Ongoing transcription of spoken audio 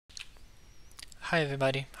Hi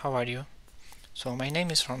everybody, how are you? So my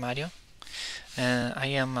name is Romario and I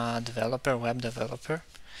am a web developer,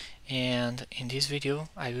 and in this video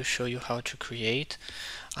I will show you how to create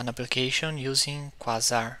an application using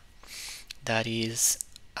Quasar, that is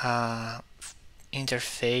a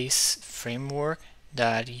interface framework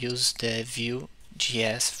that uses the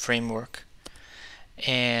Vue.js framework.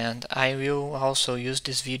 And I will also use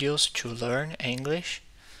these videos to learn English.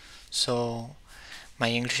 So my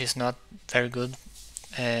English is not very good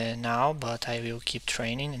now, but I will keep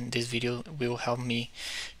training, and this video will help me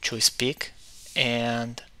to speak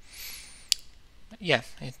and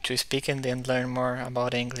then learn more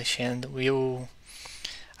about English. And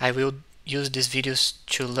I will use these videos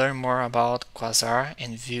to learn more about Quasar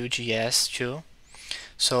and Vue.js too.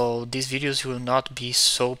 So these videos will not be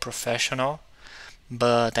so professional,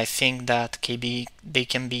 but I think that they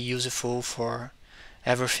can be useful for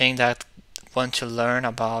everything that want to learn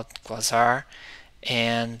about Quasar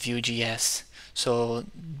and Vue.js. So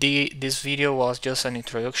this video was just an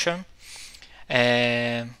introduction.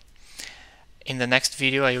 In the next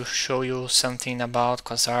video I will show you something about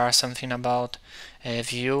Quasar, something about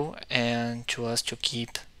Vue, and to us to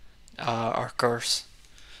keep our course.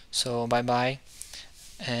 So bye bye,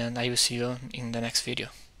 and I will see you in the next video.